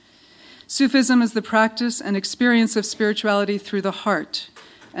Sufism is the practice and experience of spirituality through the heart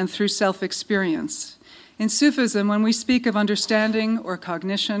and through self-experience. In Sufism, when we speak of understanding or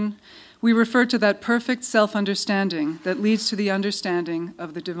cognition, we refer to that perfect self-understanding that leads to the understanding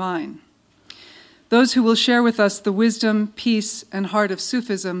of the divine. Those who will share with us the wisdom, peace, and heart of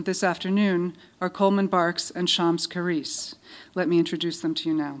Sufism this afternoon are Coleman Barks and Shams Kharis. Let me introduce them to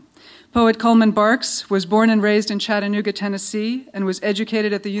you now. Poet Coleman Barks was born and raised in Chattanooga, Tennessee, and was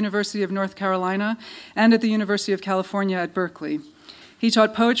educated at the University of North Carolina and at the University of California at Berkeley. He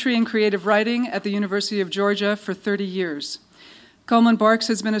taught poetry and creative writing at the University of Georgia for 30 years. Coleman Barks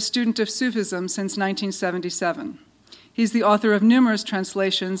has been a student of Sufism since 1977. He's the author of numerous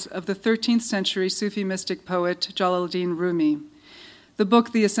translations of the 13th century Sufi mystic poet Jalaluddin Rumi. The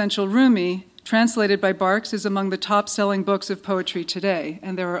book, The Essential Rumi, translated by Barks, is among the top-selling books of poetry today,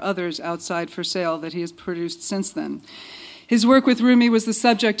 and there are others outside for sale that he has produced since then. His work with Rumi was the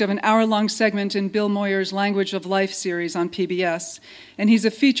subject of an hour-long segment in Bill Moyer's Language of Life series on PBS, and he's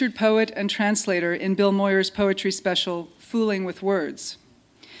a featured poet and translator in Bill Moyer's poetry special, Fooling with Words.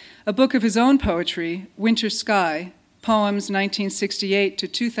 A book of his own poetry, Winter Sky, Poems 1968 to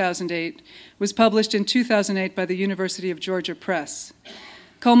 2008, was published in 2008 by the University of Georgia Press.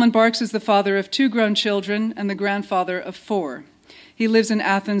 Coleman Barks is the father of 2 grown children and the grandfather of 4. He lives in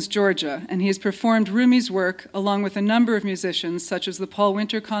Athens, Georgia, and he has performed Rumi's work along with a number of musicians such as the Paul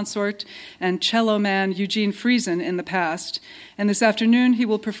Winter Consort and cello man Eugene Friesen in the past, and this afternoon he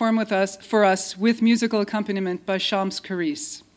will perform for us with musical accompaniment by Shams Kharis.